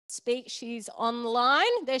speak. She's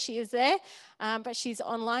online. There she is there. But she's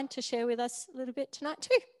online to share with us a little bit tonight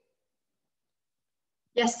too.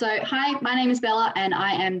 Yes, so hi, my name is Bella and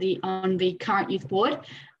I am on the current youth board.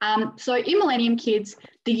 So in Millennium Kids,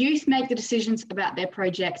 the youth make the decisions about their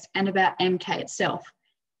projects and about MK itself.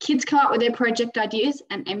 Kids come up with their project ideas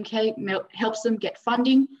and MK helps them get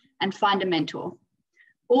funding and find a mentor.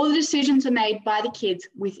 All the decisions are made by the kids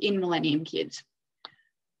within Millennium Kids.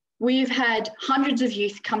 We've had hundreds of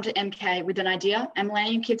youth come to MK with an idea and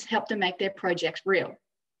Millennium Kids help them make their projects real.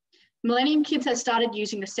 Millennium Kids has started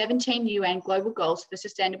using the 17 UN Global Goals for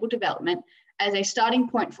Sustainable Development as a starting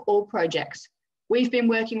point for all projects. We've been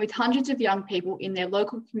working with hundreds of young people in their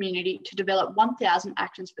local community to develop 1,000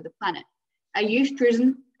 actions for the planet, a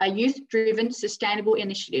youth-driven sustainable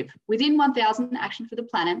initiative. Within 1,000 Action for the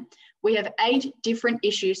Planet, we have 8 different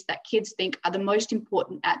issues that kids think are the most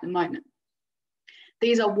important at the moment.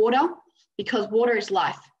 These are water, because water is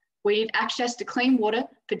life. We need access to clean water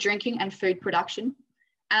for drinking and food production.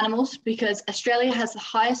 Animals, because Australia has the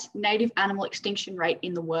highest native animal extinction rate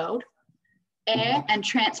in the world. Air and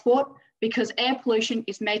transport, because air pollution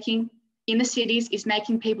in the cities is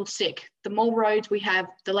making people sick. The more roads we have,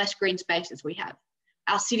 the less green spaces we have.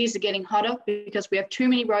 Our cities are getting hotter because we have too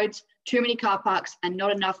many roads, too many car parks, and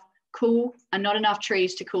not enough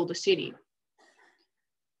trees to cool the city.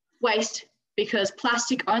 Waste, because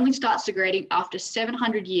plastic only starts degrading after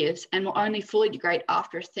 700 years and will only fully degrade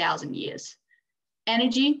after 1,000 years.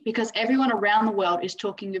 Energy, because everyone around the world is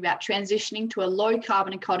talking about transitioning to a low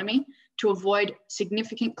carbon economy to avoid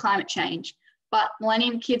significant climate change, but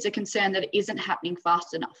Millennium Kids are concerned that it isn't happening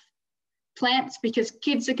fast enough. Plants, because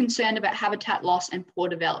kids are concerned about habitat loss and poor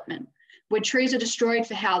development, where trees are destroyed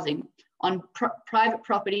for housing, on private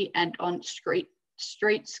property and on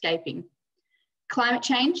streetscaping. Climate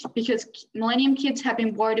change, because Millennium Kids have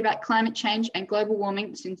been worried about climate change and global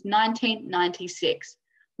warming since 1996.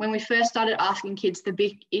 When we first started asking kids the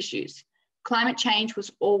big issues, climate change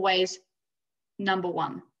was always number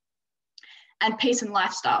one. And peace and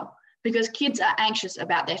lifestyle, because kids are anxious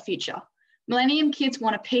about their future. Millennium Kids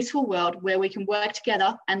want a peaceful world where we can work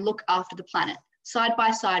together and look after the planet, side by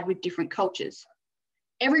side with different cultures.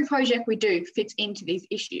 Every project we do fits into these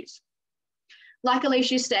issues. Like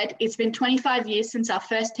Alicia said, it's been 25 years since our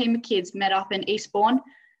first team of kids met up in Eastbourne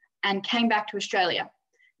and came back to Australia.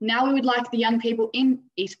 Now we would like the young people in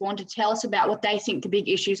Eastbourne to tell us about what they think the big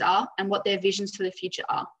issues are and what their visions for the future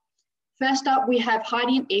are. First up, we have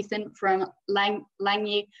Heidi and Ethan from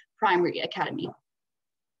Langney Primary Academy.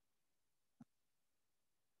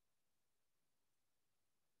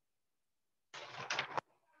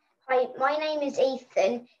 Hi, my name is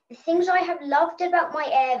Ethan. The things I have loved about my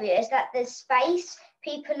area is that there's space,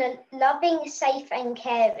 people are loving, safe and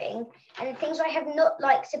caring. And the things I have not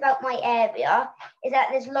liked about my area is that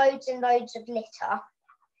there's loads and loads of litter.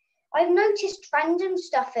 I've noticed random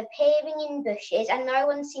stuff appearing in bushes and no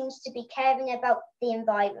one seems to be caring about the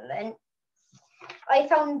environment. I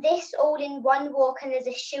found this all in one walk and there's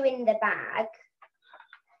a shoe in the bag.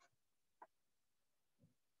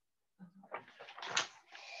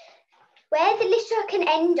 Where the litter can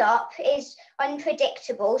end up is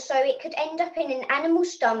unpredictable, so it could end up in an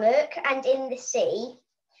animal's stomach and in the sea.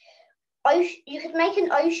 You could make an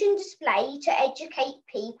ocean display to educate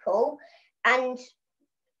people and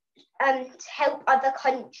to help other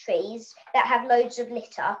countries that have loads of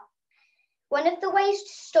litter. One of the ways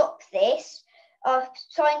to stop this are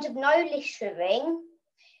signs of no littering,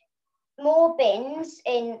 more bins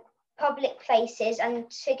in public places, and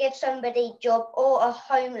to give somebody a job or a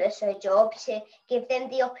homeless a job to give them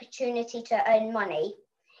the opportunity to earn money.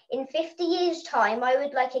 In 50 years' time, I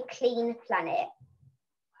would like a clean planet.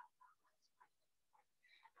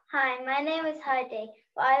 Hi, my name is Heidi.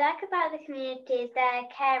 What I like about the community is they're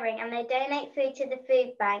caring and they donate food to the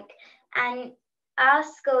food bank, and our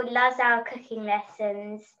school loves our cooking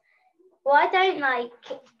lessons. What I don't like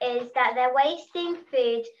is that they're wasting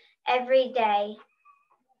food every day.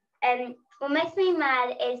 What makes me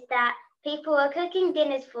mad is that people are cooking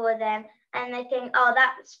dinners for them and they think, oh,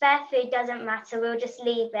 that spare food doesn't matter, we'll just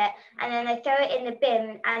leave it. And then they throw it in the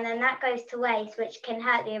bin and then that goes to waste, which can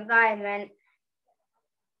hurt the environment.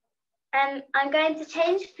 I'm going to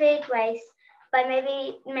change food waste by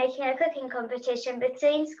maybe making a cooking competition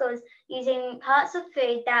between schools using parts of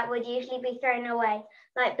food that would usually be thrown away,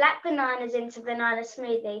 like black bananas into banana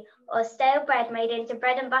smoothie, or stale bread made into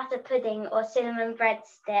bread and butter pudding or cinnamon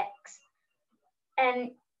breadsticks.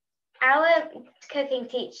 Our cooking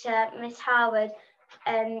teacher, Miss Harwood,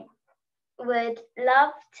 would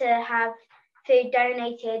love to have food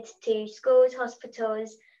donated to schools,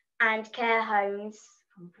 hospitals and care homes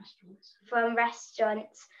from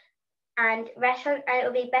restaurants And it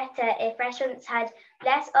would be better if restaurants had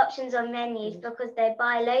less options on menus because they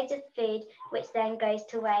buy loads of food, which then goes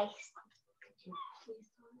to waste.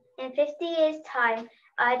 In 50 years' time,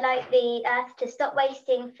 I'd like the earth to stop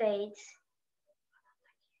wasting foods.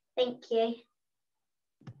 Thank you.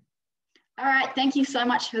 All right, thank you so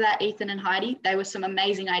much for that, Ethan and Heidi. They were some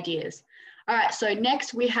amazing ideas. All right, so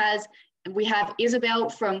next we have Isabel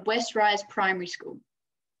from West Rise Primary School.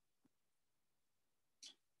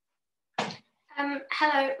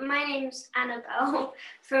 Hello, my name's Annabelle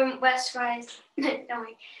from West Rise,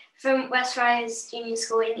 from West Rise Junior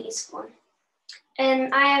School in Eastbourne.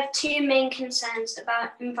 And I have two main concerns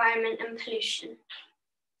about environment and pollution,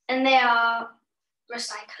 and they are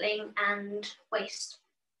recycling and waste,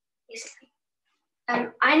 basically.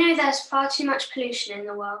 I know there's far too much pollution in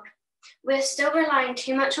the world. We're still relying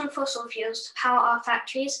too much on fossil fuels to power our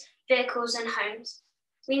factories, vehicles, and homes.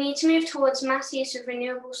 We need to move towards mass use of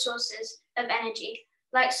renewable sources of energy,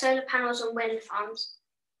 like solar panels and wind farms.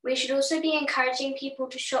 We should also be encouraging people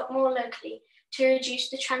to shop more locally to reduce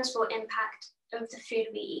the transport impact of the food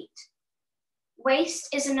we eat.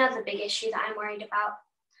 Waste is another big issue that I'm worried about.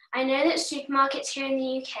 I know that supermarkets here in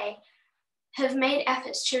the UK have made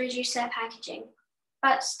efforts to reduce their packaging,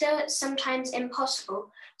 but still it's sometimes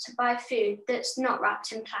impossible to buy food that's not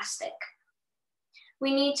wrapped in plastic.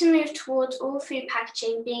 We need to move towards all food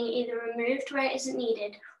packaging being either removed where it isn't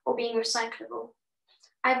needed or being recyclable.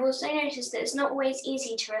 I've also noticed that it's not always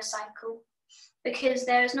easy to recycle because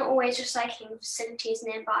there is not always recycling facilities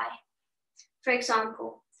nearby. For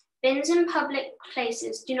example, bins in public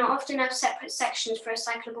places do not often have separate sections for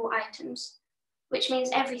recyclable items, which means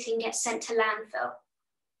everything gets sent to landfill.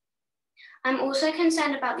 I'm also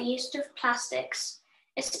concerned about the use of plastics,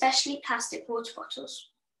 especially plastic water bottles.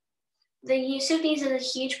 The use of these is a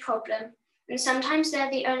huge problem, and sometimes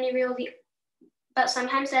they're the only real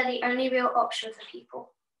option for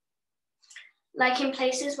people, like in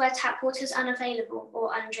places where tap water is unavailable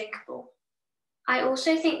or undrinkable. I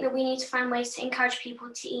also think that we need to find ways to encourage people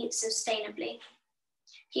to eat sustainably.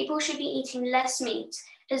 People should be eating less meat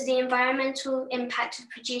as the environmental impact of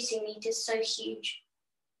producing meat is so huge.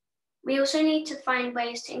 We also need to find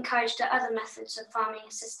ways to encourage that other methods of farming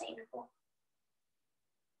are sustainable.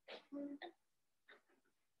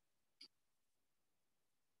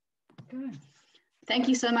 Good. Thank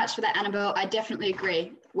you so much for that, Annabelle. I definitely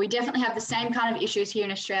agree. We definitely have the same kind of issues here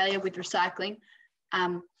in Australia with recycling.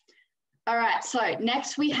 All right, so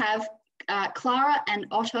next we have Clara and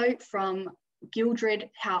Otto from Gildredge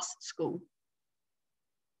House School.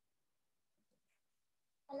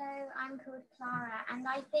 Hello, I'm called Clara, and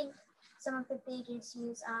I think some of the big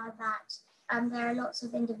issues are that there are lots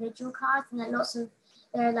of individual cars, and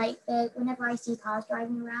whenever I see cars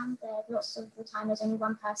driving around, lots of the time there's only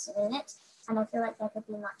one person in it, and I feel like there could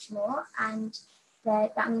be much more, and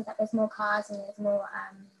that means that there's more cars and there's more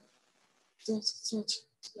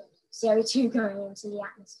CO2 going into the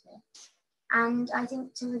atmosphere. And I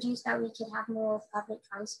think to reduce that, we could have more public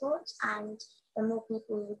transport, and the more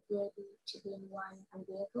people would be able to be in one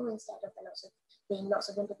vehicle instead of lots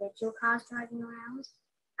of individual cars driving around.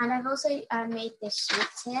 And I've also made this sheet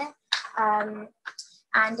here,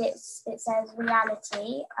 and it says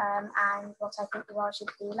reality and what I think the world should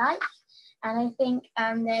be like. And I think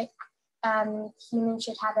that humans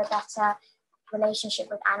should have a better relationship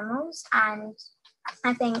with animals, and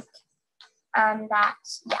I think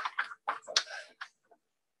that's it.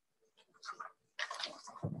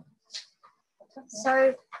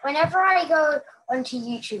 So whenever I go onto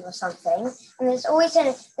YouTube or something,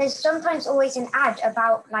 and there's sometimes always an ad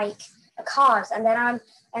about like cars, and then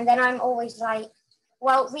I'm always like,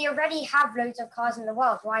 well, we already have loads of cars in the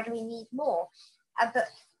world. Why do we need more?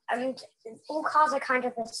 And all cars are kind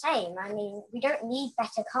of the same. I mean, we don't need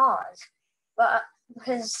better cars, but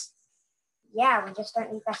because we just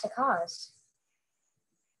don't need better cars.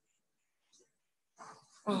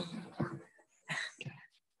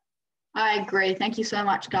 I agree. Thank you so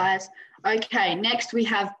much, guys. Okay, next we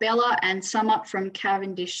have Bella and Summer from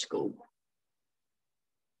Cavendish School.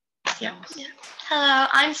 Yeah. Hello,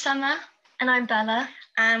 I'm Summer. And I'm Bella.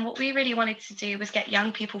 And what we really wanted to do was get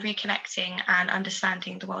young people reconnecting and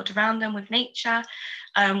understanding the world around them with nature.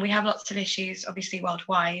 We have lots of issues, obviously,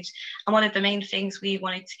 worldwide. And one of the main things we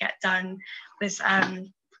wanted to get done was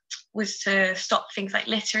was to stop things like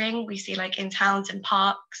littering. We see like in towns and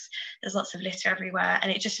parks, there's lots of litter everywhere. And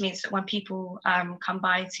it just means that when people come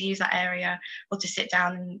by to use that area or to sit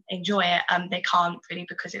down and enjoy it, they can't really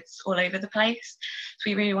because it's all over the place. So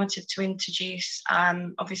we really wanted to introduce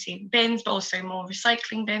obviously bins, but also more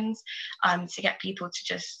recycling bins to get people to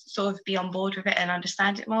just sort of be on board with it and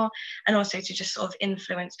understand it more. And also to just sort of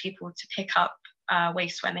influence people to pick up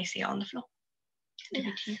waste when they see it on the floor.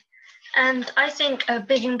 Yeah. And I think a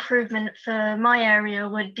big improvement for my area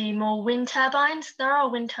would be more wind turbines. There are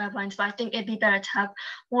wind turbines, but I think it'd be better to have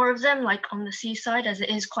more of them, like on the seaside, as it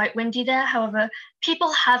is quite windy there. However,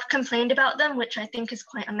 people have complained about them, which I think is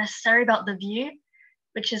quite unnecessary, about the view,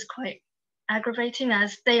 which is quite aggravating,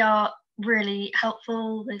 as they are really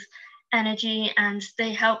helpful with energy and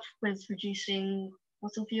they help with reducing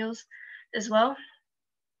fossil fuels as well.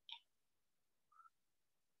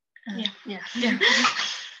 Yeah.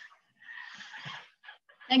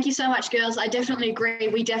 Thank you so much, girls. I definitely agree.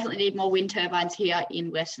 We definitely need more wind turbines here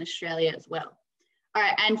in Western Australia as well. All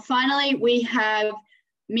right, and finally, we have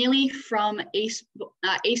Millie from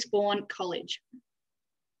Eastbourne College.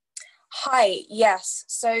 Hi, yes.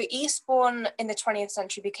 So Eastbourne in the 20th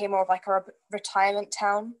century became more of like a retirement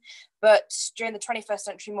town, but during the 21st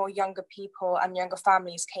century, more younger people and younger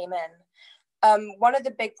families came in. One of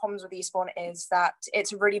the big problems with Eastbourne is that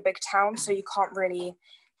it's a really big town, so you can't really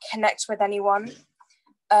connect with anyone.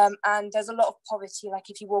 And there's a lot of poverty. Like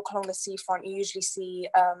if you walk along the seafront, you usually see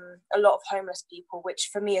a lot of homeless people, which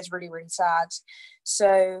for me is really, really sad.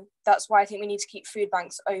 So that's why I think we need to keep food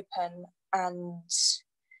banks open and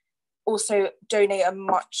also donate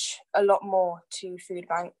a lot more to food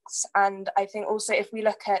banks. And I think also if we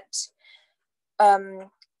look at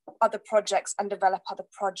other projects and develop other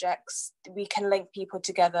projects, we can link people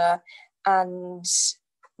together and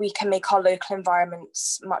we can make our local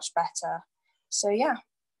environments much better. So yeah.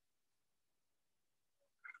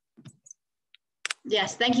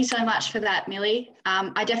 Yes, thank you so much for that, Millie.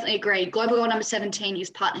 I definitely agree. Global goal number 17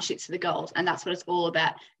 is partnerships for the goals, and that's what it's all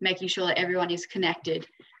about, making sure that everyone is connected.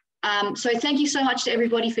 So thank you so much to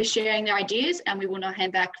everybody for sharing their ideas, and we will now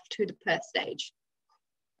hand back to the Perth stage.